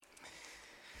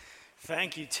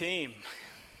Thank you, team.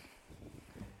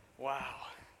 Wow.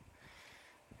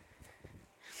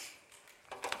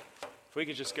 If we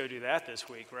could just go do that this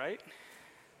week, right?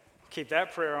 Keep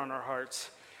that prayer on our hearts.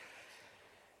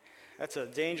 That's a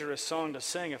dangerous song to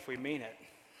sing if we mean it.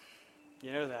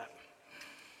 You know that.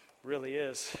 Really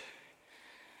is.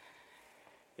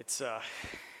 It's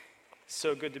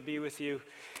so good to be with you.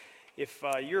 If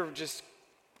you're just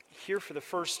here for the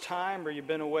first time or you've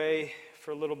been away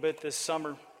for a little bit this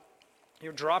summer,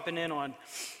 you're dropping in on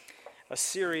a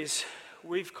series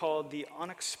we've called The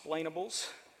Unexplainables.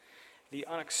 The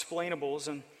Unexplainables.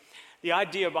 And the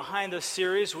idea behind this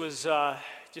series was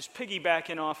just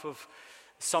piggybacking off of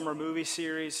summer movie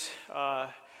series,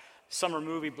 summer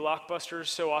movie blockbusters.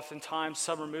 So oftentimes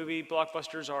summer movie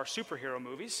blockbusters are superhero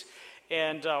movies.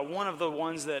 And one of the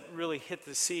ones that really hit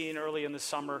the scene early in the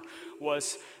summer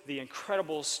was The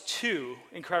Incredibles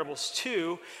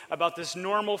 2, about this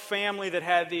normal family that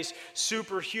had these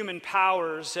superhuman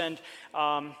powers. And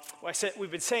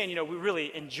we've been saying,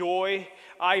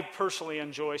 I personally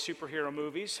enjoy superhero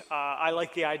movies. I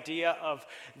like the idea of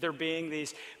there being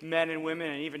these men and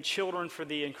women and even children for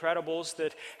the Incredibles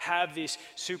that have these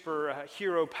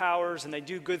superhero powers and they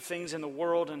do good things in the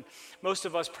world. And most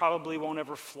of us probably won't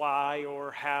ever fly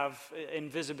or have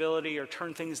invisibility or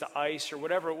turn things to ice or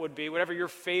whatever it would be, whatever your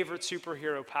favorite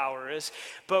superhero power is.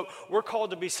 But we're called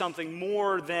to be something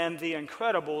more than the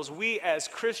Incredibles. We as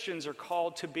Christians are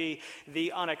called to be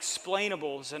the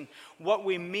Unexplainables. And what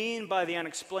we mean by the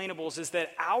Unexplainables is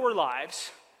that our lives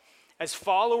as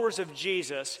followers of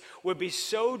Jesus would be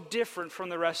so different from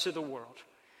the rest of the world.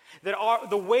 That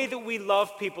the way that we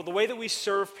love people, the way that we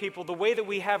serve people, the way that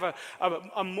we have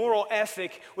a moral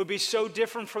ethic would be so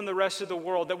different from the rest of the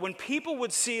world that when people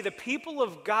would see the people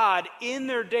of God in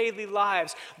their daily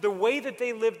lives, the way that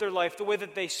they lived their life, the way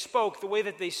that they spoke, the way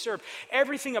that they served,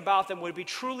 everything about them would be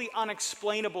truly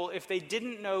unexplainable if they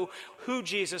didn't know who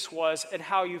Jesus was and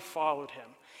how you followed him.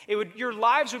 Your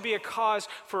lives would be a cause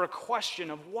for a question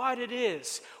of what it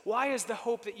is. Why is the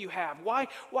hope that you have? Why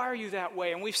are you that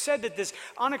way? And we've said that this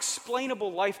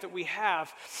unexplainable life that we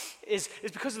have is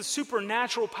because of the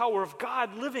supernatural power of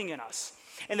God living in us.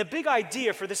 And the big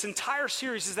idea for this entire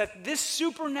series is that this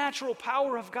supernatural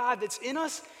power of God that's in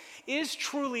us is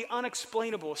truly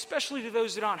unexplainable, especially to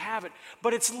those that don't have it,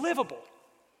 but it's livable.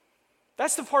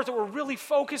 That's the part that we're really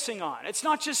focusing on. It's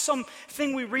not just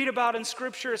something we read about in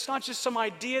Scripture. It's not just some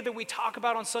idea that we talk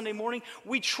about on Sunday morning.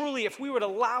 We truly, if we would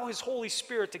allow His Holy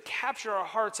Spirit to capture our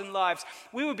hearts and lives,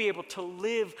 we would be able to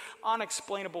live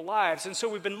unexplainable lives. And so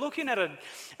we've been looking at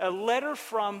a letter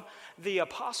from the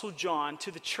Apostle John to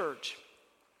the church.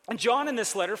 And John in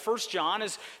this letter, 1 John,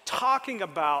 is talking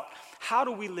about how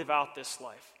do we live out this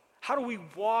life? How do we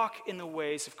walk in the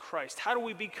ways of Christ? How do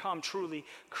we become truly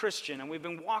Christian? And we've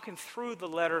been walking through the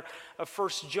letter of 1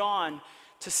 John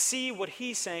to see what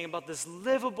he's saying about this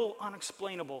livable,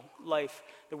 unexplainable life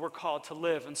that we're called to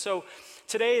live. And so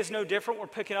today is no different. We're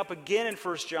picking up again in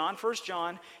 1 John. 1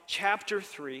 John chapter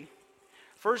 3.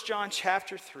 1 John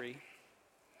chapter 3.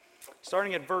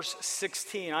 Starting at verse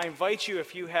 16. I invite you,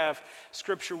 if you have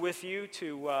Scripture with you,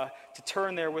 to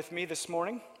turn there with me this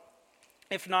morning.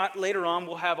 If not, later on,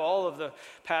 we'll have all of the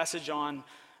passage on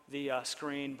the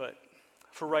screen. But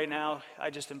for right now, I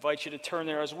just invite you to turn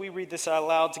there as we read this out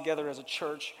loud together as a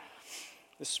church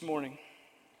this morning.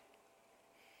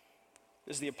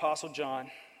 This is the Apostle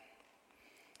John.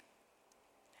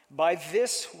 By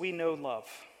this we know love,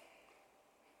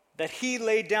 that he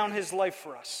laid down his life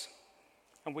for us,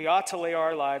 and we ought to lay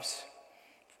our lives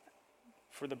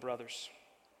for the brothers.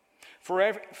 For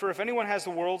if anyone has the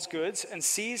world's goods and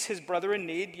sees his brother in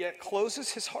need, yet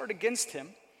closes his heart against him,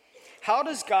 how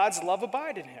does God's love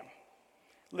abide in him?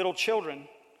 Little children,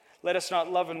 let us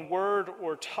not love in word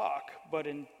or talk, but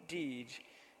in deed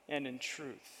and in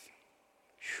truth.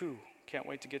 Phew, can't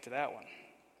wait to get to that one.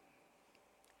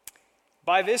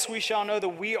 By this we shall know that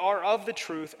we are of the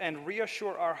truth and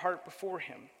reassure our heart before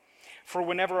him. For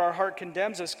whenever our heart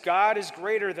condemns us, God is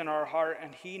greater than our heart,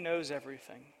 and he knows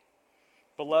everything.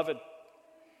 Beloved,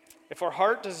 if our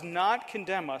heart does not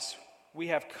condemn us, we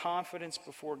have confidence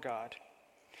before God.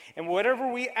 And whatever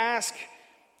we ask,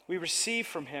 we receive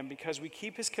from him because we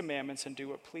keep his commandments and do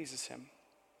what pleases him.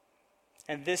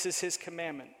 And this is his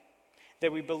commandment,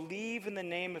 that we believe in the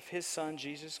name of his Son,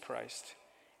 Jesus Christ,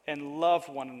 and love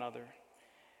one another,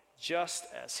 just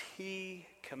as he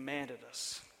commanded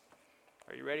us.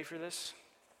 Are you ready for this?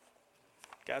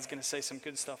 God's going to say some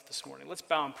good stuff this morning. Let's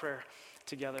bow in prayer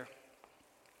together.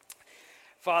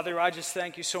 Father, I just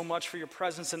thank you so much for your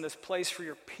presence in this place, for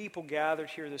your people gathered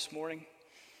here this morning.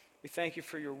 We thank you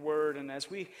for your word, and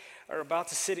as we are about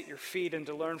to sit at your feet and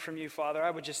to learn from you, Father, I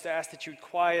would just ask that you would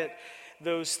quiet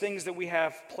those things that we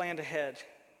have planned ahead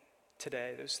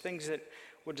today, those things that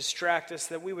would distract us,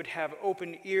 that we would have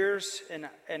open ears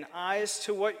and eyes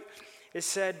to what is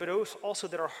said, but also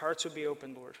that our hearts would be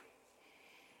open, Lord.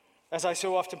 As I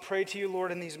so often pray to you,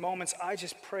 Lord, in these moments, I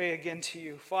just pray again to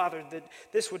you, Father, that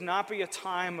this would not be a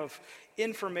time of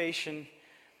information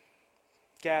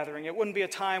gathering. It wouldn't be a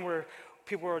time where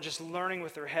people are just learning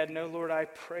with their head. No, Lord, I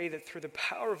pray that through the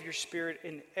power of your Spirit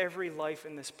in every life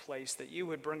in this place, that you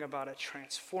would bring about a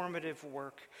transformative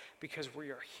work because we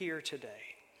are here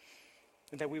today.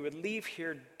 And that we would leave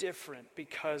here different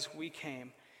because we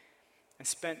came and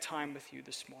spent time with you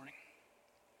this morning.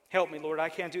 Help me, Lord. I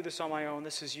can't do this on my own.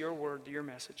 This is your word, your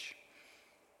message.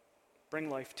 Bring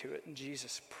life to it. In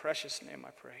Jesus' precious name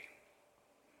I pray.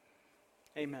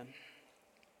 Amen.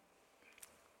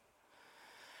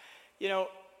 You know,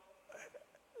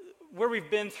 where we've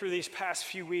been through these past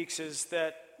few weeks is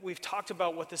that we've talked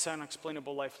about what this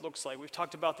unexplainable life looks like. We've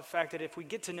talked about the fact that if we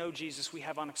get to know Jesus, we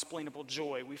have unexplainable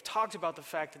joy. We've talked about the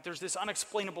fact that there's this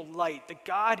unexplainable light, that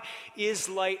God is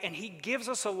light, and he gives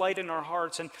us a light in our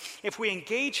hearts. And if we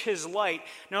engage his light,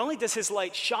 not only does his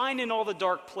light shine in all the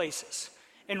dark places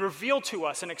and reveal to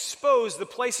us and expose the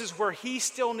places where he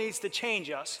still needs to change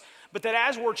us, but that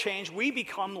as we're changed, we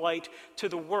become light to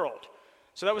the world.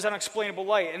 So that was unexplainable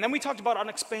light. And then we talked about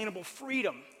unexplainable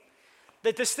freedom.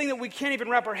 That this thing that we can't even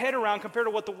wrap our head around compared to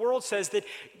what the world says, that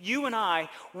you and I,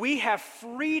 we have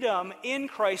freedom in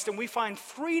Christ, and we find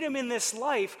freedom in this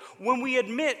life when we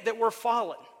admit that we're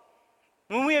fallen.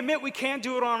 When we admit we can't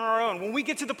do it on our own. When we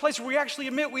get to the place where we actually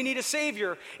admit we need a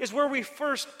Savior is where we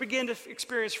first begin to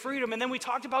experience freedom. And then we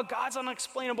talked about God's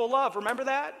unexplainable love. Remember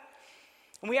that?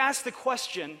 And we asked the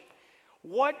question,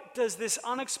 what does this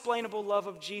unexplainable love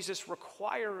of Jesus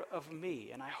require of me?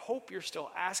 And I hope you're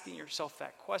still asking yourself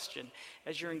that question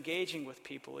as you're engaging with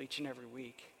people each and every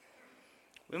week.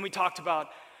 Then we talked about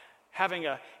having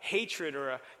a hatred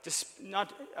or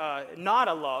not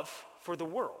a love for the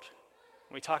world.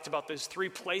 We talked about those three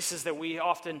places that we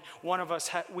often,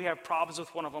 we have problems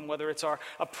with one of them, whether it's our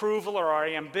approval or our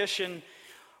ambition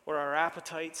or our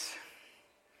appetites.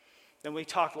 Then we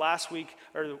talked last week,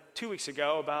 or 2 weeks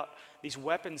ago, about these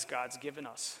weapons God's given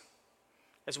us.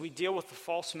 As we deal with the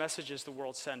false messages the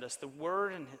world sends us, the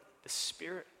Word and the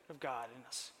Spirit of God in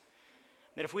us.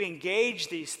 That if we engage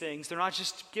these things, they're not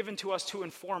just given to us to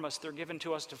inform us, they're given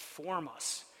to us to form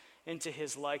us into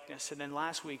his likeness. And then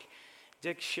last week,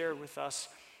 Dick shared with us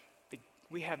that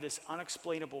we have this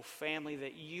unexplainable family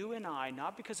that you and I,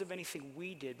 not because of anything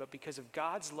we did, but because of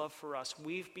God's love for us,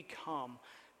 we've become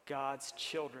God's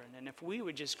children. And if we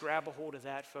would just grab a hold of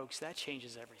that, folks, that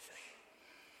changes everything.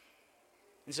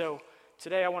 And so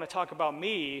today I want to talk about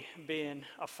me being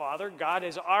a father. God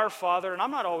is our father, and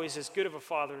I'm not always as good of a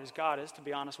father as God is, to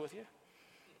be honest with you,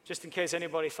 just in case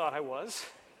anybody thought I was.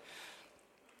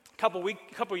 A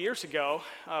couple years ago,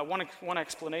 one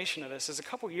explanation of this is a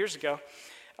couple years ago,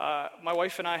 my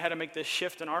wife and I had to make this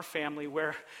shift in our family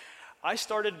where I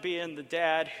started being the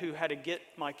dad who had to get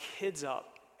my kids up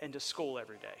into school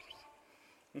every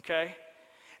day, okay?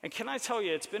 And can I tell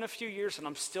you, it's been a few years and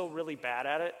I'm still really bad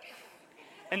at it.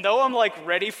 And though I'm like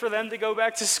ready for them to go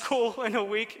back to school in a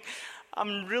week,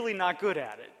 I'm really not good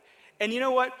at it. And you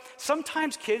know what?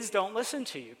 Sometimes kids don't listen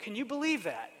to you. Can you believe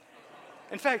that?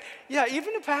 In fact, yeah,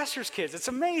 even the pastor's kids, it's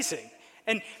amazing.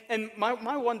 And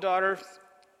my one daughter,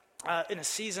 in a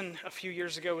season a few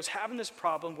years ago, was having this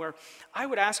problem where I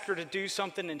would ask her to do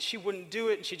something and she wouldn't do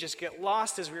it, and she'd just get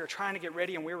lost as we were trying to get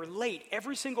ready, and we were late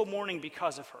every single morning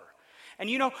because of her. And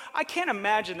you know, I can't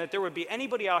imagine that there would be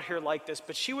anybody out here like this,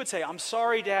 but she would say, "I'm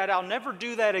sorry, Dad, I'll never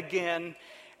do that again."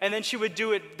 And then she would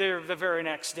do it the very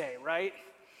next day, right?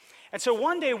 And so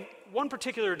one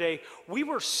particular day, we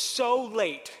were so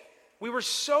late. We were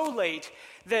so late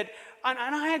that, and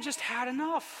I had just had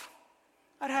enough.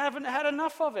 I haven't had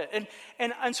enough of it.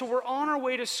 And so we're on our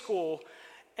way to school,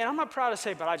 and I'm not proud to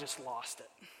say, but I just lost it.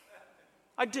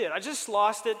 I did. I just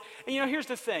lost it. And you know, here's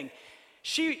the thing.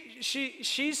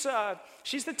 She's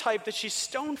the type that she's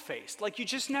stone-faced. Like, you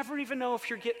just never even know if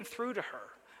you're getting through to her.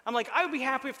 I'm like, I would be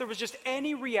happy if there was just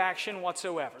any reaction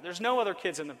whatsoever. There's no other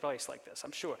kids in the place like this,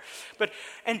 I'm sure. But,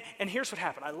 and here's what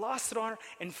happened. I lost it on her,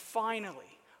 and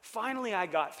finally I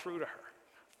got through to her.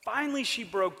 Finally she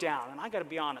broke down, and I got to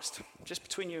be honest, just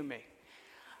between you and me,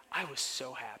 I was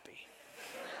so happy.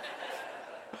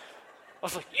 I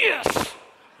was like, yes, I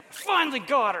finally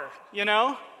got her, you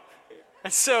know?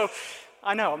 And so,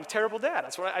 I know, I'm a terrible dad.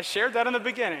 That's why I shared that in the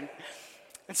beginning.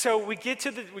 And so we get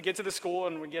to the school,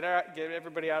 and we get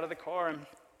everybody out of the car, and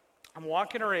I'm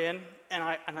walking her in, and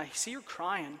I see her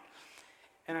crying,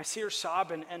 and I see her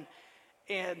sobbing,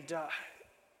 and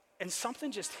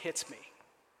something just hits me.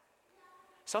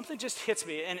 Something just hits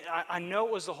me, and I know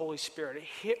it was the Holy Spirit. It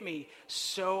hit me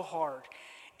so hard.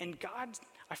 And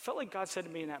I felt like God said to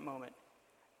me in that moment,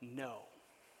 no.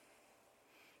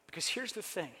 Because here's the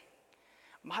thing.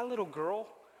 My little girl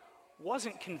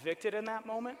wasn't convicted in that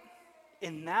moment.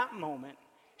 In that moment,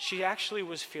 she actually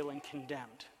was feeling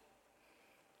condemned.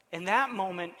 In that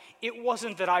moment, it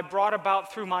wasn't that I brought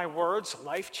about through my words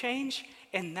life change.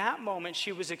 In that moment,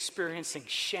 she was experiencing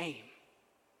shame.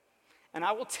 And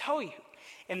I will tell you,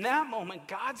 in that moment,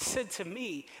 God said to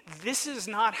me, this is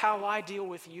not how I deal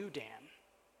with you, Dan.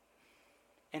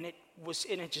 And it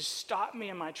just stopped me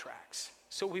in my tracks.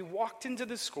 So we walked into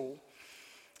the school,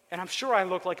 and I'm sure I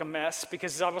looked like a mess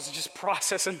because I was just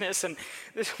processing this, and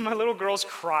my little girl's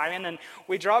crying, and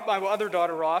we dropped my other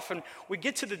daughter off, and we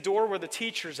get to the door where the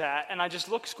teacher's at, and I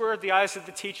just looked square at the eyes of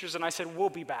the teachers, and I said, we'll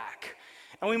be back.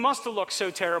 And we must have looked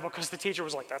so terrible because the teacher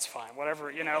was like, that's fine,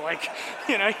 whatever, you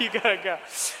gotta go.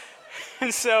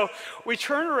 And so we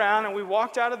turned around, and we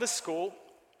walked out of the school,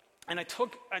 and I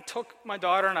took my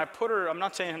daughter, and I put her, I'm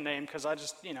not saying her name because I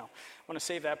just, want to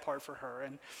save that part for her.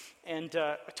 And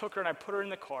I took her and I put her in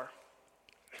the car.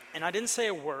 And I didn't say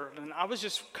a word, and I was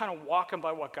just kind of walking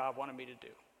by what God wanted me to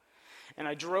do. And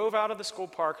I drove out of the school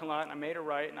parking lot, and I made a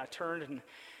right, and I turned, and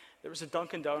there was a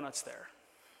Dunkin' Donuts there.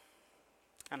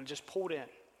 And I just pulled in.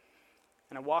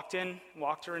 And I walked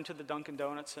her into the Dunkin'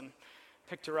 Donuts, and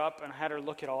picked her up, and I had her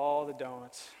look at all the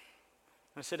donuts.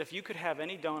 And I said, if you could have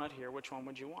any donut here, which one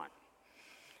would you want?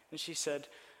 And she said,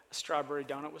 a strawberry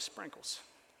donut with sprinkles.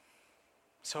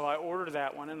 So I ordered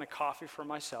that one and a coffee for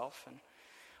myself, and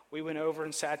we went over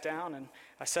and sat down, and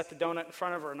I set the donut in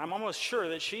front of her, and I'm almost sure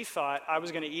that she thought I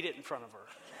was going to eat it in front of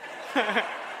her.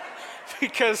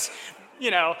 Because,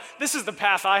 this is the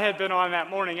path I had been on that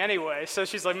morning anyway. So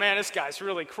she's like, man, this guy's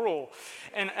really cruel.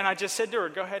 And I just said to her,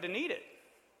 go ahead and eat it.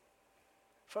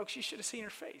 Folks, you should have seen her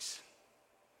face.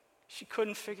 She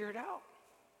couldn't figure it out.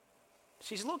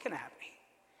 She's looking at me.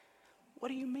 What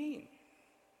do you mean?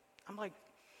 I'm like,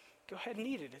 go ahead and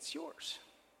eat it. It's yours.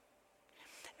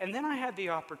 And then I had the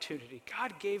opportunity.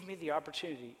 God gave me the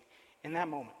opportunity in that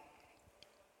moment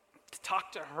to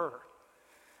talk to her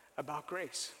about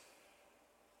grace.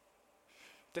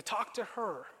 To talk to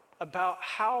her about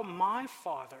how my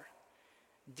Father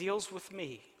deals with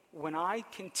me when I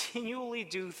continually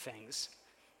do things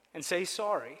and say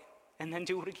sorry and then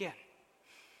do it again.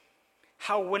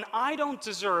 How when I don't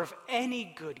deserve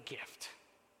any good gift,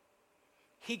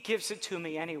 he gives it to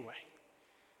me anyway.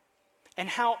 And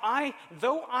how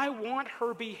though I want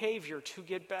her behavior to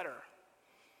get better,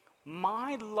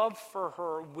 my love for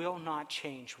her will not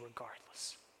change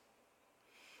regardless.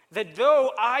 That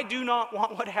though I do not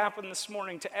want what happened this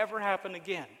morning to ever happen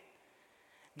again,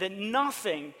 that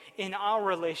nothing in our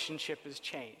relationship has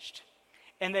changed.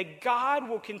 And that God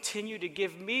will continue to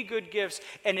give me good gifts,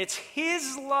 and it's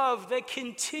his love that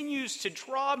continues to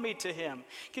draw me to him,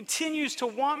 continues to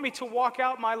want me to walk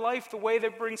out my life the way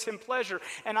that brings him pleasure.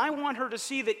 And I want her to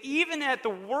see that even at the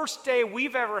worst day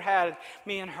we've ever had,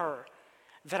 me and her,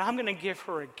 that I'm going to give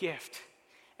her a gift.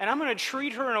 And I'm going to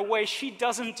treat her in a way she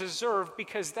doesn't deserve,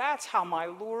 because that's how my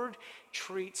Lord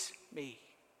treats me.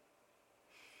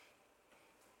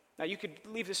 Now, you could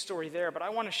leave this story there, but I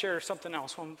want to share something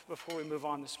else before we move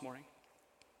on this morning.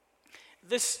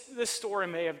 This story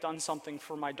may have done something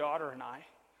for my daughter and I.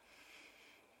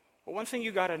 But one thing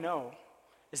you got to know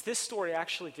is this story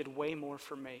actually did way more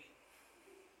for me.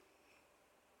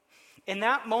 In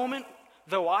that moment,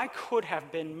 though I could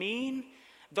have been mean,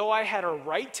 though I had a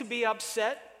right to be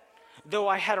upset, though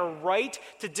I had a right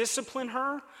to discipline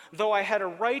her, though I had a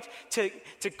right to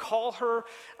call her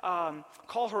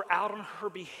out on her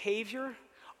behavior,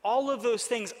 all of those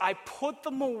things, I put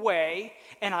them away,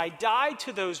 and I died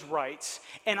to those rights,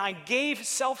 and I gave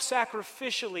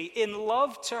self-sacrificially in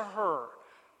love to her.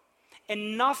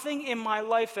 And nothing in my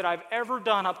life that I've ever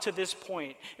done up to this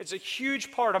point, it's a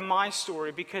huge part of my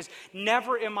story, because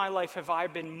never in my life have I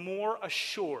been more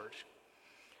assured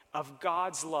of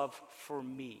God's love for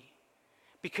me.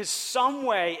 Because some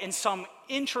way, in some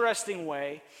interesting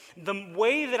way, the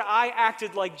way that I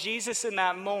acted like Jesus in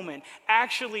that moment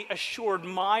actually assured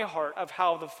my heart of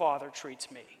how the Father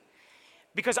treats me.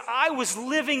 Because I was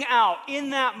living out in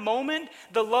that moment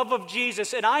the love of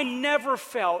Jesus, and I never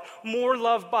felt more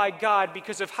loved by God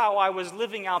because of how I was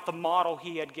living out the model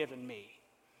he had given me.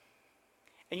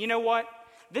 And you know what?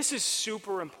 This is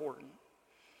super important.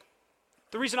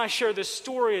 The reason I share this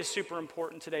story is super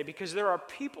important today, because there are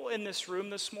people in this room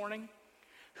this morning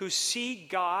who see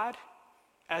God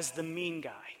as the mean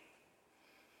guy.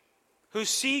 who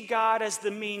see God as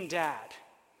the mean dad,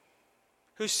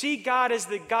 who see God as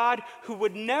the God who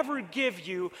would never give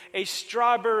you a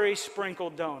strawberry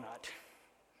sprinkled donut,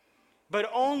 but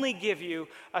only give you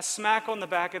a smack on the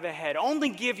back of the head, only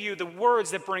give you the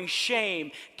words that bring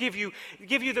shame, give you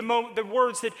the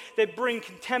words that bring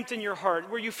contempt in your heart,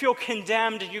 where you feel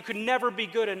condemned and you could never be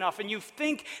good enough, and you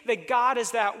think that God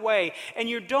is that way, and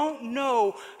you don't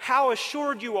know how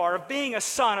assured you are of being a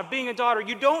son, of being a daughter.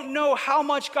 You don't know how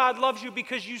much God loves you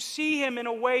because you see him in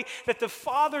a way that the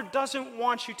Father doesn't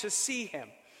want you to see him.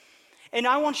 And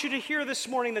I want you to hear this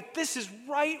morning that this is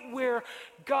right where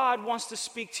God wants to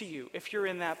speak to you if you're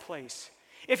in that place.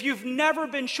 If you've never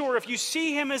been sure, if you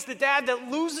see him as the dad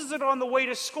that loses it on the way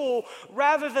to school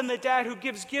rather than the dad who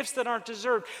gives gifts that aren't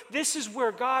deserved, this is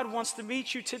where God wants to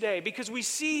meet you today, because we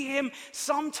see him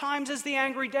sometimes as the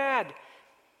angry dad.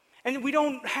 And we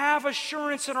don't have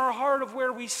assurance in our heart of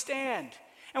where we stand.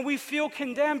 And we feel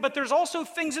condemned, but there's also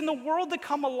things in the world that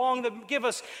come along that give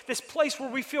us this place where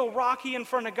we feel rocky in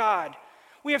front of God.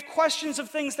 We have questions of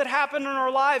things that happen in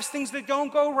our lives, things that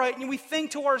don't go right, and we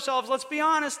think to ourselves, let's be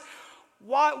honest,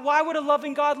 why would a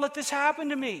loving God let this happen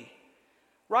to me?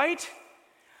 Right?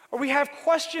 Or we have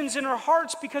questions in our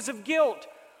hearts because of guilt,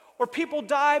 or people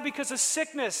die because of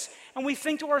sickness, and we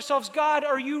think to ourselves, God,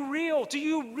 are you real? Do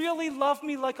you really love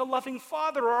me like a loving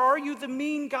father, or are you the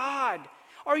mean God?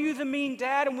 Are you the mean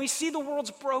dad? And we see the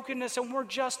world's brokenness and we're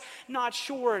just not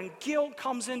sure. And guilt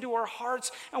comes into our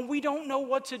hearts and we don't know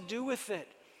what to do with it.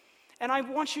 And I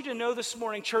want you to know this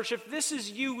morning, church, if this is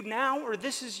you now or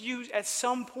this is you at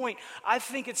some point, I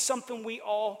think it's something we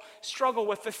all struggle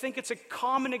with. I think it's a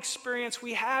common experience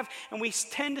we have, and we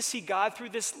tend to see God through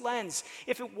this lens.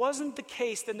 If it wasn't the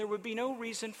case, then there would be no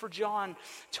reason for John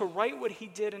to write what he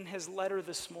did in his letter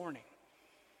this morning.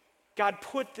 God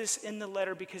put this in the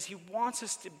letter because he wants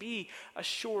us to be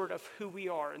assured of who we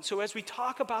are. And so as we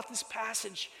talk about this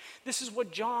passage, this is what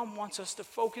John wants us to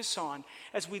focus on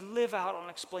as we live out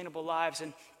unexplainable lives.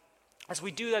 And as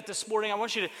we do that this morning, I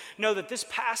want you to know that this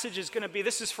passage is going to be,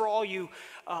 this is for all you,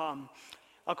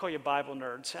 I'll call you Bible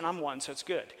nerds, and I'm one, so it's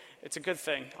good. It's a good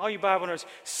thing. All you Bible nerds,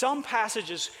 some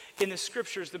passages in the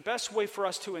scriptures, the best way for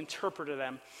us to interpret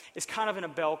them is kind of in a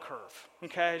bell curve,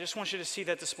 okay? I just want you to see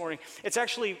that this morning. It's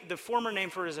actually, the former name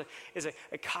for it is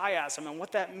a chiasm, and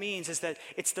what that means is that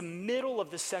it's the middle of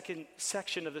the second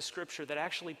section of the scripture that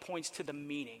actually points to the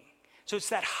meaning. So it's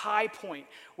that high point,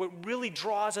 what really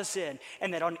draws us in,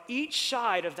 and that on each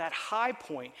side of that high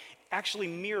point actually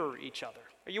mirror each other.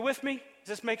 Are you with me?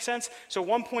 Does this make sense? So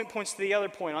one point points to the other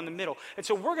point on the middle. And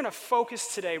so we're going to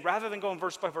focus today, rather than going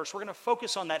verse by verse, we're going to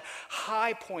focus on that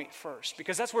high point first,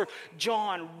 because that's where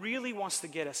John really wants to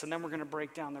get us, and then we're going to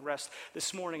break down the rest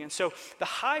this morning. And so the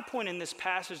high point in this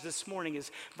passage this morning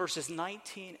is verses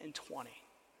 19 and 20.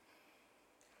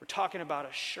 We're talking about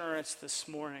assurance this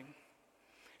morning.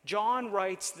 John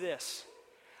writes this: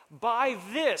 "By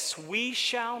this we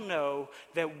shall know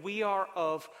that we are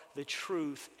of the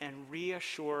truth and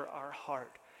reassure our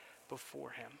heart before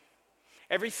him."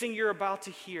 Everything you're about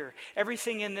to hear,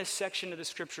 everything in this section of the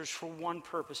scriptures for one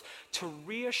purpose: to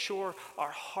reassure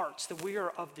our hearts that we are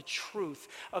of the truth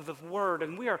of the word,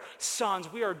 and we are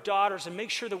sons, we are daughters, and make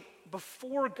sure that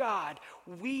before God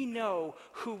we know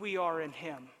who we are in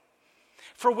him.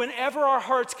 For whenever our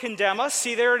hearts condemn us,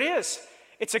 see, there it is.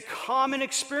 It's a common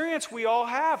experience we all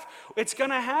have. It's going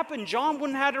to happen. John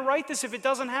wouldn't have to write this if it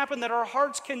doesn't happen, that our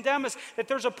hearts condemn us, that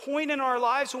there's a point in our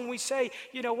lives when we say,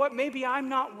 you know what, maybe I'm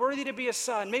not worthy to be a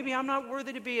son. Maybe I'm not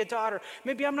worthy to be a daughter.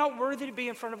 Maybe I'm not worthy to be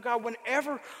in front of God.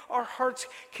 Whenever our hearts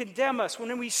condemn us,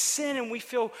 when we sin and we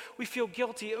feel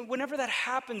guilty, whenever that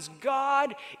happens,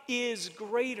 God is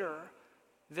greater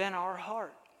than our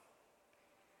heart.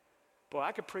 Boy,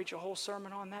 I could preach a whole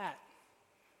sermon on that.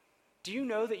 Do you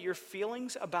know that your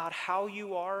feelings about how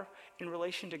you are in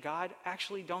relation to God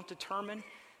actually don't determine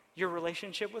your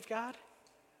relationship with God?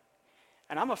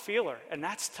 And I'm a feeler, and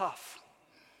that's tough.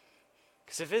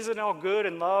 Because if it isn't all good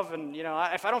and love, and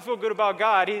if I don't feel good about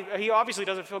God, he obviously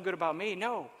doesn't feel good about me.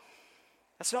 No,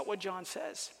 that's not what John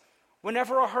says.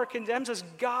 Whenever our heart condemns us,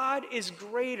 God is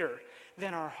greater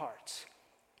than our hearts.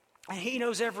 And he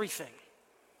knows everything.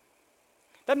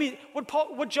 That means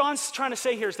what John's trying to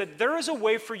say here is that there is a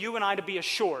way for you and I to be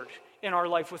assured in our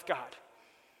life with God.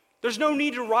 There's no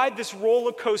need to ride this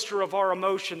roller coaster of our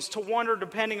emotions, to wonder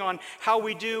depending on how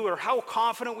we do or how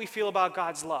confident we feel about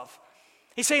God's love.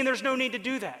 He's saying there's no need to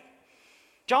do that.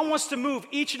 John wants to move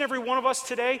each and every one of us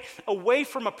today away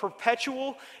from a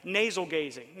perpetual navel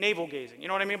gazing. You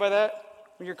know what I mean by that?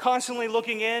 When you're constantly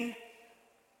looking in,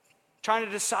 trying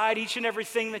to decide each and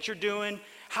everything that you're doing,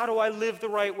 how do I live the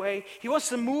right way? He wants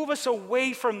to move us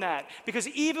away from that, because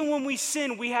even when we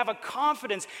sin, we have a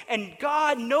confidence, and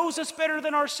God knows us better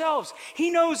than ourselves. He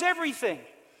knows everything.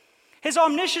 His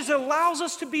omniscience allows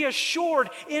us to be assured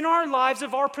in our lives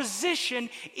of our position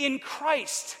in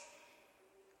Christ.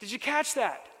 Did you catch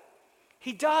that?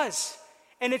 He does.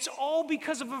 And it's all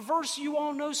because of a verse you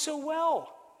all know so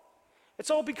well. It's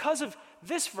all because of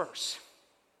this verse.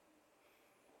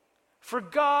 For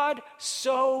God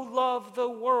so loved the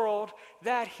world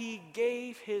that he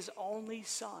gave his only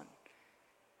Son,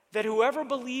 that whoever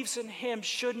believes in him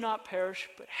should not perish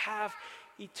but have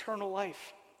eternal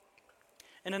life.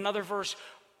 In another verse,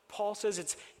 Paul says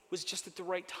it was just at the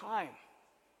right time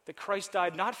that Christ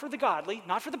died, not for the godly,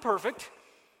 not for the perfect,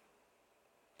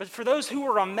 but for those who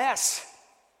are a mess.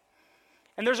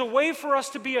 And there's a way for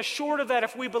us to be assured of that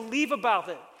if we believe about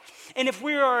it. And if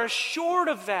we are assured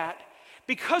of that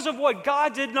because of what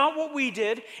God did, not what we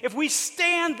did, if we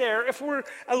stand there, if we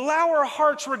allow our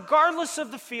hearts, regardless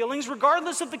of the feelings,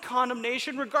 regardless of the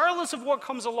condemnation, regardless of what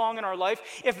comes along in our life,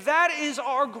 if that is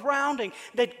our grounding,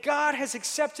 that God has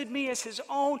accepted me as his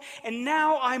own, and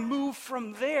now I move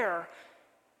from there,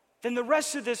 then the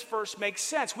rest of this verse makes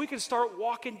sense. We can start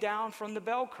walking down from the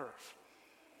bell curve.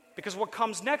 Because what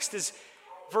comes next is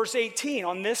verse 18,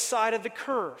 on this side of the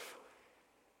curve.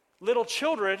 Little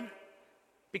children,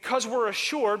 because we're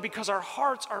assured, because our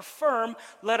hearts are firm,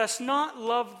 let us not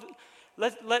love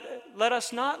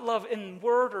in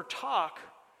word or talk,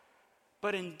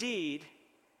 but in deed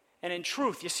and in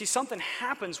truth. You see, something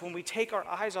happens when we take our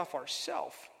eyes off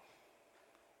ourselves.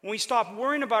 When we stop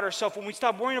worrying about ourselves, when we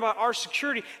stop worrying about our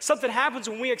security, something happens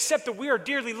when we accept that we are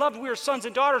dearly loved, we are sons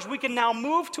and daughters. We can now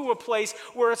move to a place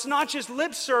where it's not just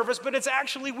lip service, but it's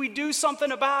actually we do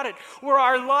something about it, where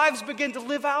our lives begin to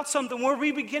live out something, where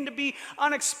we begin to be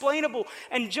unexplainable.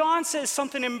 And John says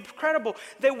something incredible,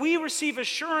 that we receive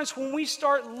assurance when we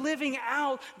start living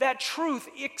out that truth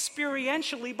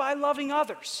experientially by loving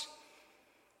others.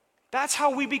 That's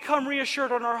how we become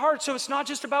reassured on our hearts. So it's not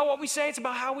just about what we say, it's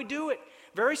about how we do it.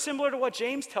 Very similar to what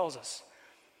James tells us.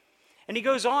 And he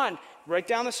goes on, right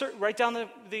down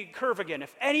the curve again.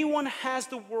 If anyone has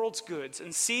the world's goods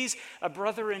and sees a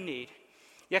brother in need,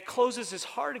 yet closes his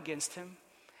heart against him,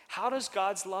 how does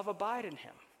God's love abide in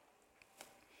him?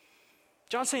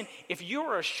 John's saying, if you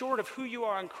are assured of who you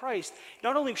are in Christ,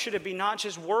 not only should it be not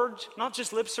just words, not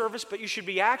just lip service, but you should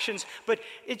be actions, but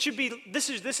it should be, this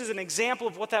is an example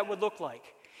of what that would look like.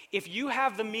 If you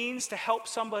have the means to help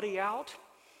somebody out,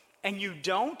 and you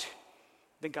don't,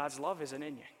 then God's love isn't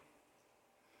in you.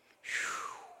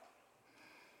 Whew.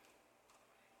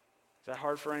 Is that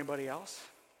hard for anybody else?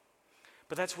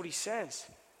 But that's what he says.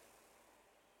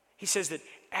 He says that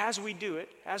as we do it,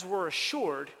 as we're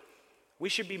assured, we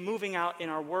should be moving out in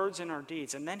our words and our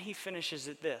deeds. And then he finishes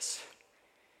it this.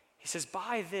 He says,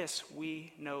 by this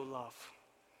we know love.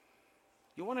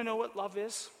 You want to know what love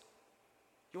is?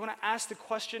 You want to ask the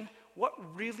question, what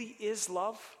really is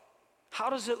love? How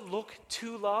does it look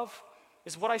to love?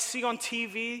 Is what I see on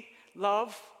TV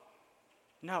love?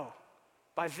 No.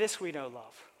 By this we know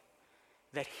love.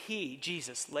 That he,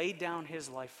 Jesus, laid down his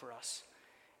life for us.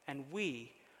 And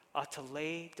we ought to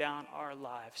lay down our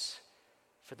lives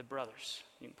for the brothers.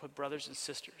 You can put brothers and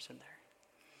sisters in there.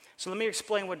 So let me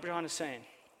explain what John is saying.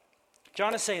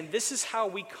 John is saying this is how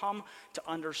we come to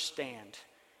understand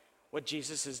what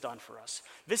Jesus has done for us.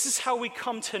 This is how we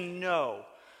come to know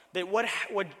that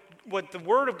what the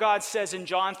Word of God says in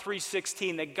John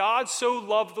 3:16, that God so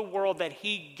loved the world that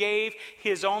he gave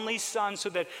his only Son so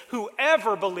that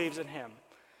whoever believes in him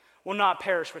will not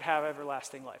perish but have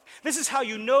everlasting life. This is how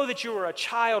you know that you are a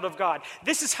child of God.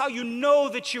 This is how you know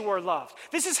that you are loved.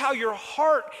 This is how your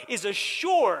heart is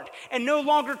assured and no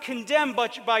longer condemned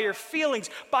by your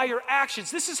feelings, by your actions.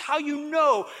 This is how you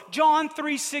know John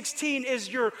 3:16 is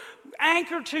your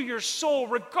anchor to your soul,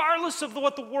 regardless of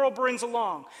what the world brings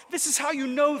along. This is how you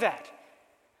know that.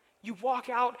 You walk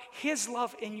out his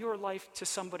love in your life to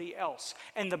somebody else,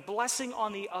 and the blessing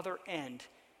on the other end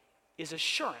is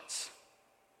assurance.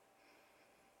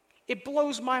 It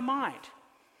blows my mind.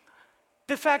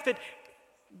 The fact that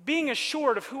being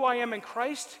assured of who I am in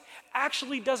Christ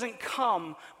actually doesn't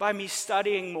come by me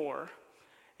studying more.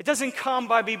 It doesn't come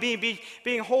by me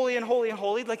being holy and holy and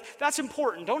holy. Like, that's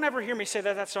important. Don't ever hear me say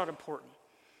that that's not important.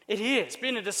 It is.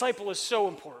 Being a disciple is so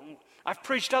important. I've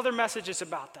preached other messages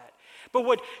about that. But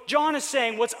what John is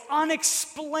saying, what's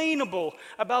unexplainable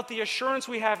about the assurance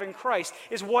we have in Christ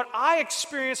is what I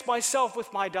experience myself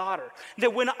with my daughter.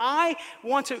 That when I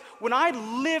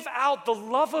live out the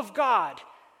love of God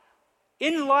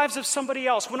in the lives of somebody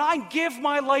else, when I give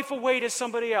my life away to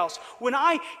somebody else, when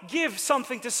I give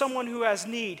something to someone who has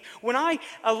need, when I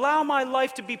allow my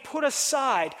life to be put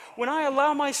aside, when I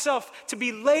allow myself to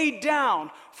be laid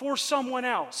down for someone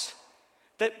else,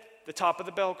 that the top of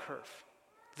the bell curve,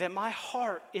 that my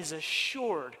heart is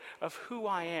assured of who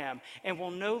I am and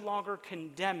will no longer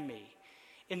condemn me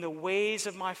in the ways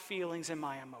of my feelings and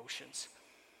my emotions.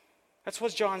 That's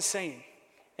what John's saying,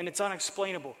 and it's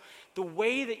unexplainable. The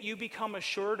way that you become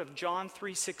assured of John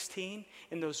 3:16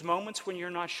 in those moments when you're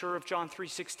not sure if John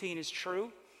 3:16 is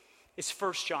true is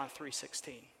 1 John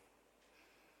 3:16.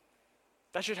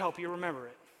 That should help you remember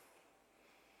it.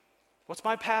 What's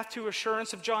my path to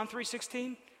assurance of John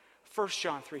 3:16? 1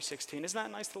 John 3:16. Isn't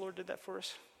that nice the Lord did that for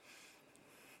us?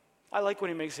 I like when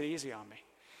he makes it easy on me.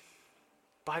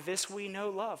 By this we know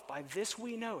love. By this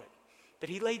we know it, that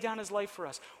he laid down his life for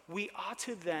us. We ought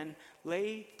to then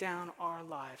lay down our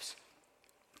lives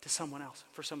to someone else,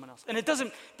 for someone else. And it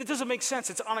doesn't make sense.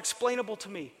 It's unexplainable to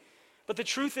me. But the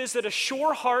truth is that a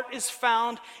sure heart is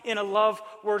found in a love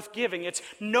worth giving. It's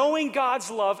knowing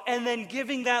God's love and then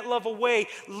giving that love away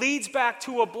leads back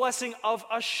to a blessing of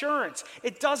assurance.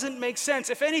 It doesn't make sense.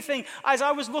 If anything, as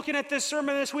I was looking at this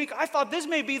sermon this week, I thought this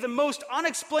may be the most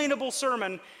unexplainable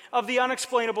sermon of the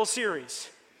Unexplainable series.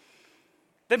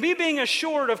 That me being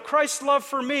assured of Christ's love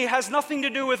for me has nothing to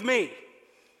do with me.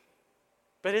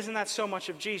 But isn't that so much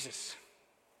of Jesus?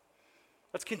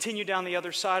 Let's continue down the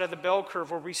other side of the bell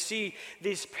curve where we see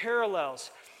these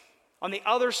parallels. On the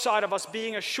other side of us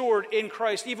being assured in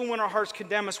Christ, even when our hearts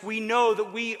condemn us, we know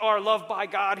that we are loved by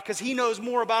God because he knows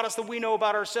more about us than we know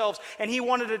about ourselves. And he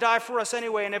wanted to die for us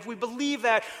anyway. And if we believe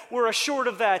that, we're assured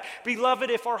of that. Beloved,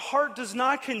 if our heart does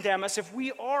not condemn us, if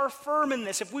we are firm in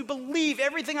this, if we believe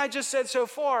everything I just said so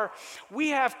far,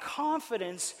 we have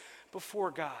confidence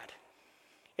before God.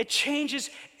 It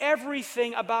changes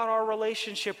everything about our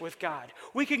relationship with God.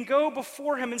 We can go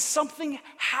before him and something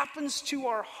happens to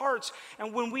our hearts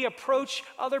and when we approach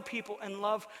other people in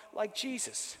love like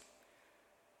Jesus.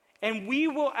 And we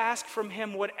will ask from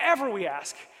him whatever we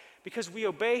ask because we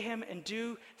obey him and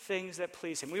do things that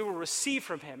please him. We will receive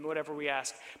from him whatever we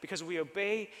ask because we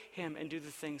obey him and do the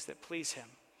things that please him.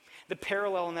 The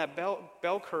parallel in that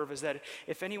bell curve is that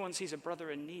if anyone sees a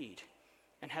brother in need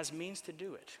and has means to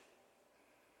do it,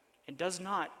 and does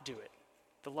not do it,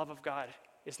 the love of God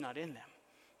is not in them.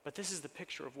 But this is the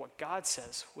picture of what God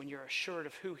says when you're assured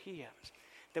of who he is,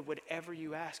 that whatever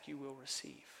you ask, you will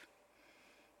receive.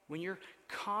 When you're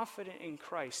confident in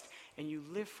Christ and you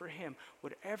live for him,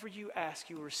 whatever you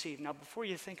ask, you will receive. Now, before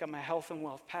you think I'm a health and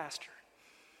wealth pastor,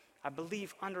 I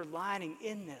believe underlining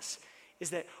in this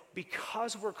is that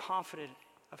because we're confident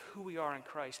of who we are in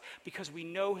Christ, because we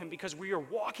know him, because we are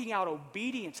walking out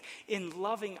obedience in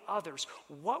loving others,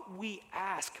 what we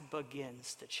ask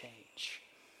begins to change.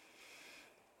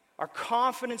 Our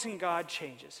confidence in God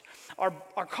changes.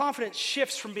 Our confidence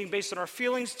shifts from being based on our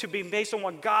feelings to being based on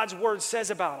what God's word says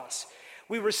about us.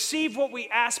 We receive what we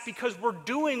ask because we're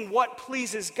doing what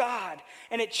pleases God,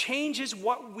 and it changes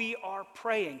what we are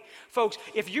praying. Folks,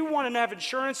 if you want to have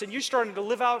insurance and you're starting to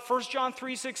live out 1 John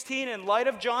 3:16 in light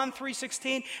of John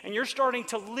 3:16, and you're starting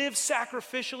to live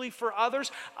sacrificially for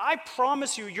others, I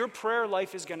promise you your prayer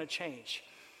life is going to change.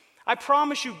 I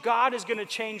promise you God is going to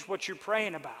change what you're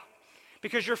praying about.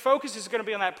 Because your focus is going to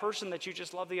be on that person that you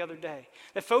just loved the other day.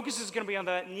 The focus is going to be on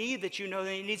that need that you know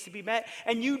that needs to be met,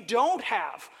 and you don't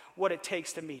have what it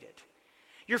takes to meet it.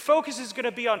 Your focus is going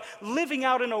to be on living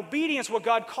out in obedience what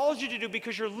God calls you to do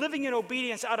because you're living in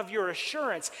obedience out of your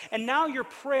assurance. And now your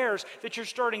prayers that you're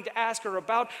starting to ask are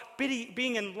about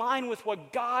being in line with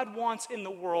what God wants in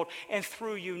the world and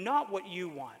through you, not what you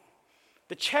want.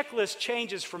 The checklist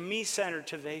changes from me-centered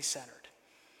to they-centered.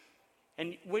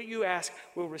 And what you ask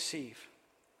will receive.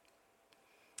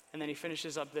 And then he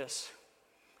finishes up this.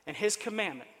 And his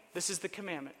commandment, this is the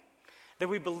commandment, that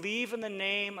we believe in the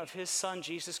name of his Son,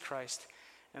 Jesus Christ,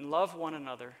 and love one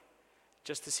another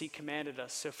just as he commanded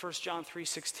us. So 1 John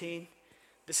 3:16,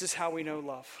 this is how we know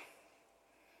love.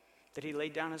 That he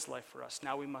laid down his life for us.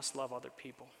 Now we must love other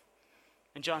people.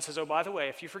 And John says, oh, by the way,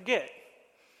 if you forget,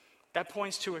 that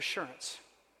points to assurance.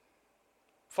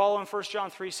 Following 1 John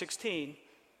 3:16,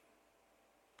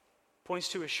 points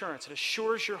to assurance. It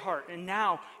assures your heart. And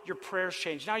now your prayers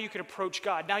change. Now you can approach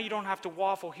God. Now you don't have to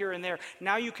waffle here and there.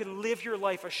 Now you can live your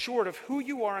life assured of who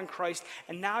you are in Christ.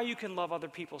 And now you can love other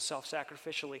people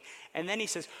self-sacrificially. And then he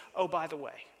says, oh, by the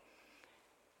way,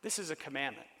 this is a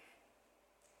commandment.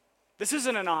 This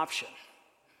isn't an option.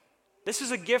 This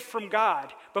is a gift from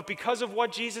God. But because of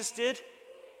what Jesus did,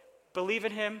 believe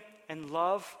in him and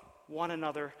love one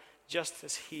another just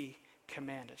as he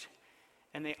commanded.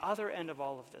 And the other end of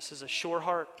all of this is a sure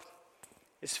heart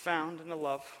is found in a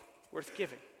love worth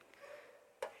giving.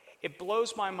 It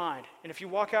blows my mind. And if you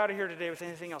walk out of here today with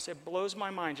anything else, it blows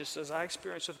my mind, just as I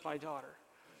experienced with my daughter,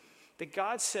 that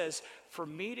God says, for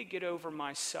me to get over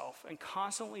myself and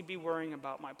constantly be worrying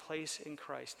about my place in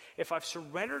Christ, if I've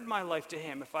surrendered my life to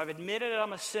him, if I've admitted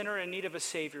I'm a sinner in need of a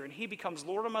Savior, and he becomes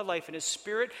Lord of my life and his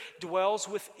Spirit dwells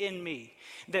within me,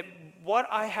 that what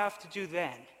I have to do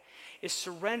then is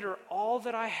surrender all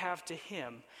that I have to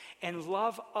him and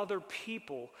love other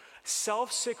people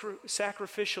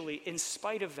self-sacrificially in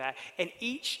spite of that. And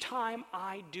each time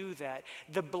I do that,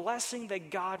 the blessing that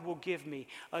God will give me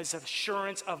is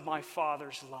assurance of my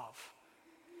Father's love.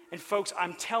 And folks,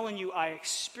 I'm telling you, I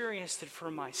experienced it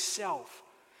for myself.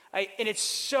 And it's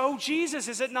so Jesus,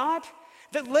 is it not?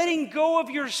 That letting go of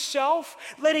yourself,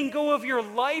 letting go of your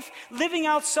life, living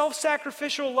out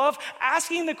self-sacrificial love,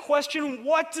 asking the question,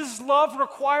 what does love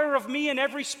require of me in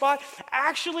every spot,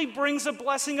 actually brings a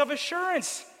blessing of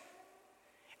assurance.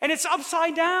 And it's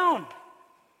upside down.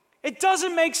 It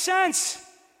doesn't make sense.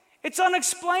 It's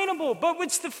unexplainable, but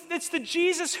it's the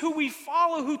Jesus who we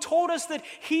follow who told us that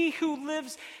he who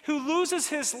loses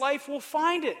his life will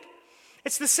find it.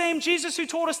 It's the same Jesus who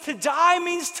told us to die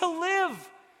means to live.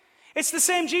 It's the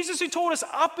same Jesus who told us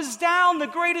up is down, the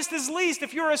greatest is least.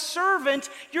 If you're a servant,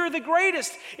 you're the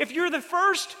greatest. If you're the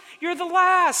first, you're the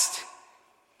last.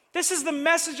 This is the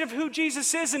message of who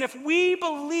Jesus is, and if we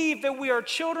believe that we are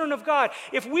children of God,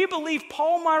 if we believe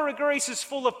Palmyra Grace is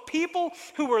full of people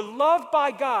who were loved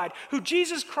by God, who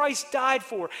Jesus Christ died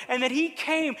for, and that he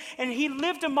came and he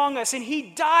lived among us, and he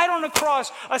died on a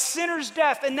cross, a sinner's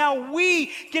death, and now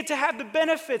we get to have the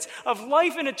benefits of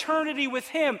life and eternity with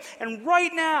him. And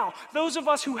right now, those of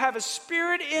us who have a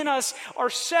Spirit in us are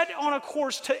set on a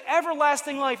course to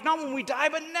everlasting life, not when we die,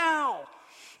 but now.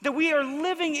 That we are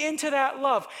living into that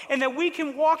love, and that we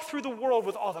can walk through the world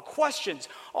with all the questions,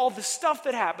 all the stuff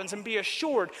that happens, and be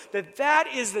assured that that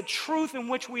is the truth in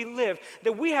which we live,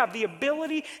 that we have the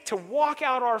ability to walk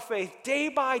out our faith day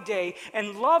by day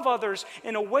and love others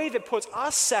in a way that puts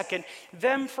us second,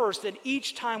 them first, and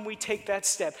each time we take that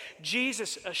step,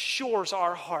 Jesus assures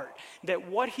our heart that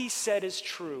what he said is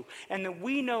true, and that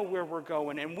we know where we're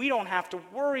going, and we don't have to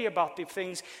worry about the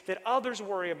things that others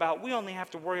worry about. We only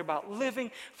have to worry about living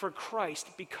for Christ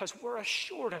because we're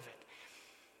assured of it.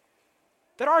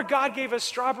 That our God gave us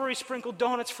strawberry sprinkled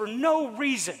donuts for no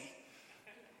reason.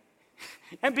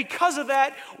 And because of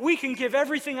that, we can give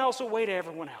everything else away to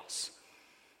everyone else.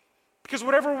 Because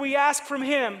whatever we ask from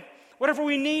him, whatever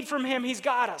we need from him, he's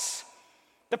got us.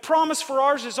 The promise for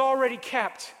ours is already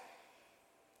kept.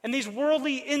 And these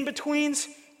worldly in-betweens,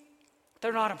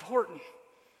 they're not important.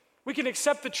 We can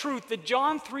accept the truth that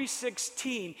John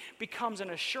 3:16 becomes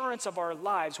an assurance of our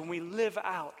lives when we live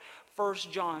out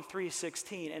 1 John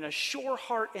 3:16. And a sure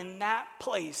heart in that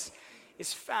place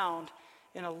is found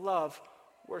in a love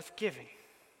worth giving.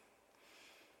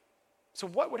 So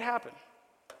what would happen?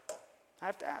 I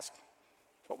have to ask.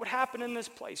 What would happen in this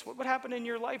place? What would happen in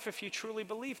your life if you truly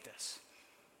believed this?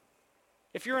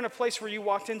 If you're in a place where you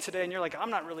walked in today and you're like,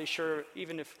 I'm not really sure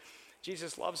even if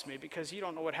Jesus loves me because you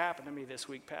don't know what happened to me this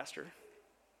week, Pastor.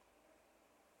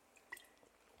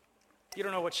 You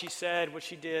don't know what she said, what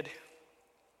she did.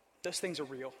 Those things are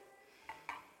real.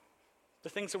 The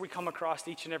things that we come across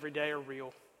each and every day are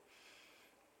real.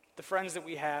 The friends that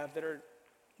we have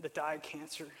that die of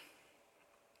cancer,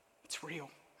 it's real.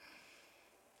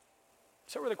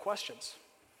 So are the questions.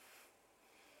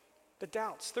 The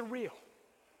doubts, they're real.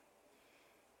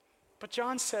 But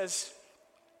John says,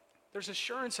 there's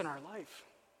assurance in our life.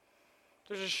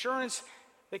 There's assurance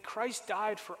that Christ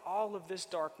died for all of this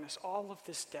darkness, all of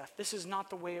this death. This is not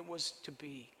the way it was to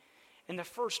be. And the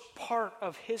first part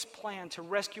of his plan to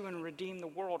rescue and redeem the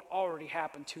world already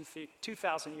happened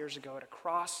 2,000 years ago at a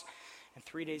cross, and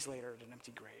 3 days later at an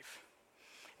empty grave.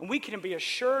 And we can be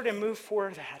assured and move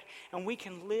forward that, and we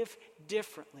can live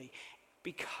differently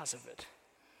because of it.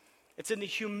 It's in the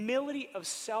humility of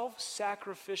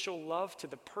self-sacrificial love to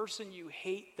the person you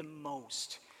hate the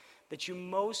most that you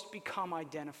most become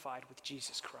identified with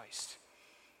Jesus Christ.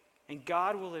 And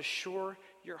God will assure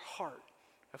your heart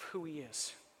of who he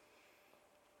is.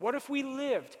 What if we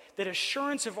lived that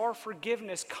assurance of our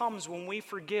forgiveness comes when we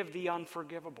forgive the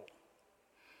unforgivable?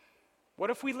 What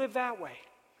if we live that way?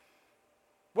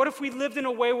 What if we lived in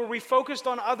a way where we focused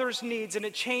on others' needs and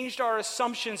it changed our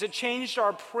assumptions, it changed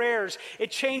our prayers, it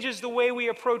changes the way we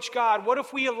approach God? What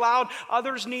if we allowed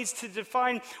others' needs to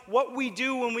define what we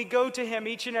do when we go to him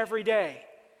each and every day?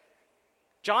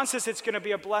 John says it's going to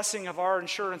be a blessing of our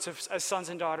assurance as sons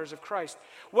and daughters of Christ.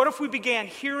 What if we began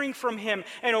hearing from him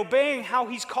and obeying how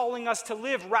he's calling us to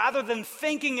live rather than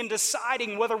thinking and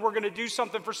deciding whether we're going to do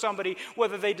something for somebody,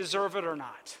 whether they deserve it or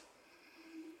not?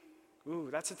 Ooh,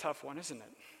 that's a tough one, isn't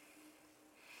it?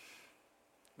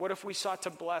 What if we sought to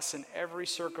bless in every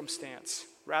circumstance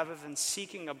rather than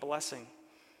seeking a blessing?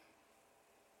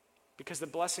 Because the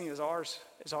blessing is ours,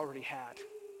 is already had.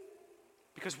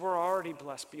 Because we're already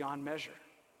blessed beyond measure.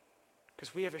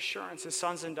 Because we have assurance as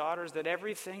sons and daughters that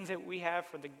everything that we have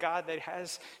for the God that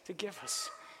has to give us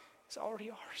is already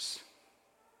ours.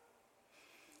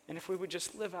 And if we would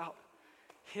just live out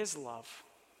his love,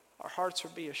 our hearts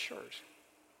would be assured.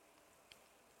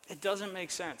 It doesn't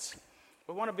make sense.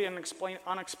 We want to be an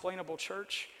unexplainable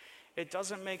church. It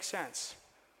doesn't make sense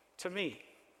to me.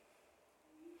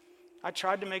 I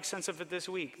tried to make sense of it this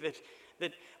week,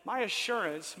 that my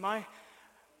assurance, my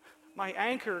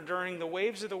anchor during the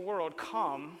waves of the world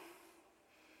come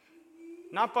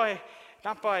not by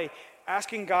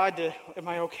asking God to, am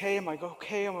I okay? I'm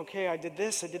okay. I did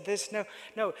this.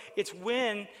 No, it's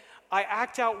when I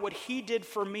act out what he did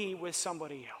for me with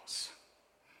somebody else.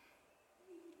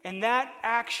 And that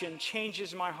action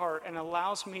changes my heart and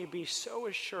allows me to be so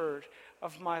assured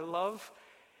of my love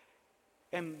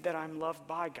and that I'm loved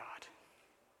by God,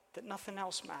 that nothing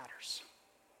else matters.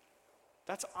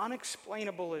 That's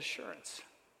unexplainable assurance.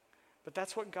 But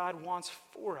that's what God wants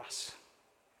for us.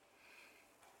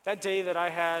 That day that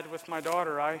I had with my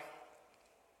daughter, I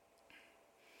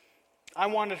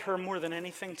wanted her more than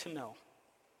anything to know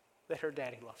that her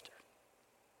daddy loved her.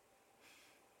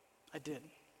 I did.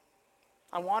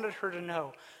 I wanted her to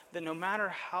know that no matter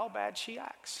how bad she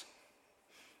acts,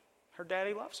 her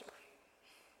daddy loves her.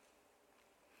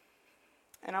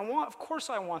 And of course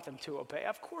I want them to obey.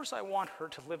 Of course I want her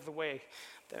to live the way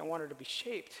that I want her to be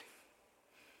shaped.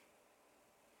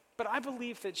 But I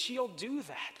believe that she'll do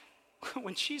that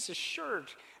when she's assured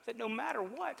that no matter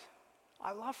what,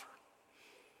 I love her.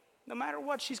 No matter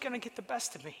what, she's going to get the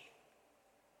best of me.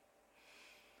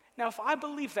 Now, if I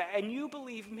believe that and you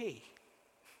believe me,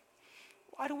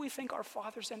 why do we think our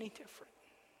Father's any different?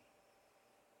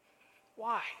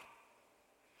 Why?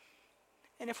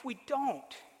 And if we don't,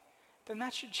 then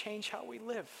that should change how we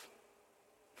live.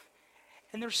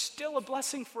 And there's still a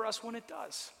blessing for us when it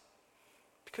does.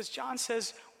 Because John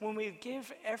says, when we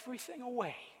give everything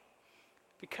away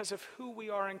because of who we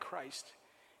are in Christ,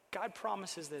 God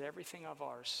promises that everything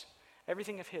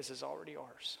of his is already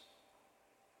ours.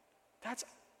 That's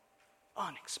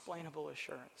unexplainable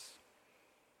assurance.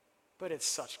 But it's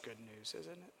such good news,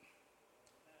 isn't it?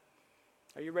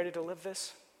 Are you ready to live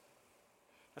this?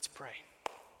 Let's pray.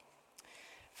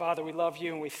 Father, we love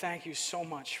you and we thank you so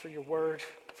much for your word,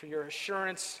 for your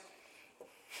assurance.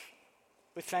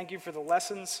 We thank you for the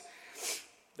lessons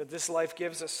that this life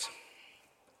gives us.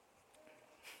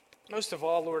 Most of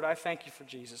all, Lord, I thank you for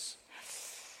Jesus.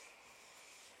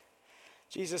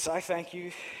 Jesus, I thank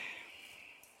you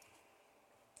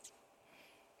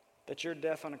that your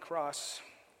death on a cross,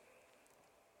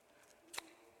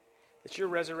 that your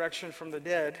resurrection from the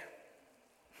dead,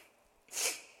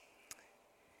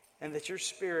 and that your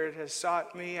Spirit has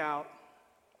sought me out,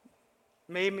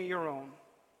 made me your own,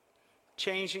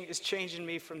 is changing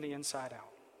me from the inside out.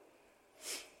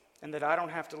 And that I don't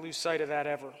have to lose sight of that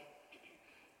ever.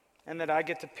 And that I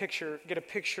get a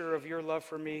picture of your love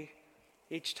for me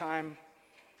each time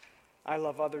I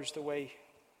love others the way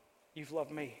you've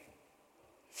loved me.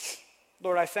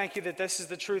 Lord, I thank you that this is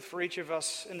the truth for each of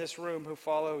us in this room who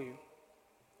follow you.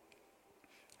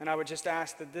 And I would just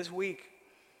ask that this week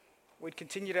we'd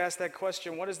continue to ask that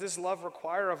question, what does this love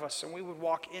require of us? And we would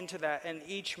walk into that, and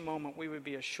each moment we would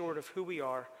be assured of who we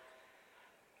are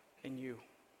in you.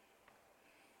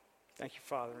 Thank you,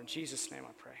 Father. In Jesus' name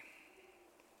I pray.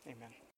 Amen.